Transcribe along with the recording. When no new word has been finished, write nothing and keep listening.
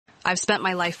I've spent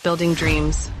my life building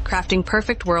dreams, crafting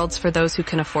perfect worlds for those who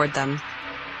can afford them.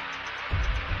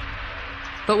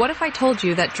 But what if I told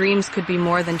you that dreams could be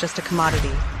more than just a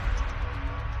commodity?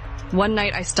 One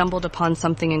night I stumbled upon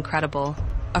something incredible,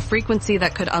 a frequency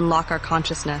that could unlock our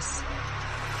consciousness.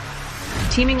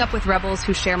 Teaming up with rebels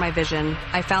who share my vision,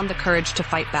 I found the courage to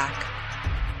fight back.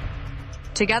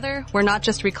 Together, we're not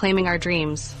just reclaiming our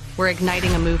dreams, we're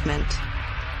igniting a movement.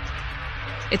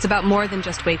 It's about more than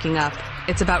just waking up.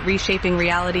 It's about reshaping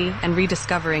reality and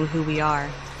rediscovering who we are.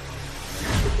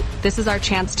 This is our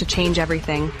chance to change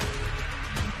everything.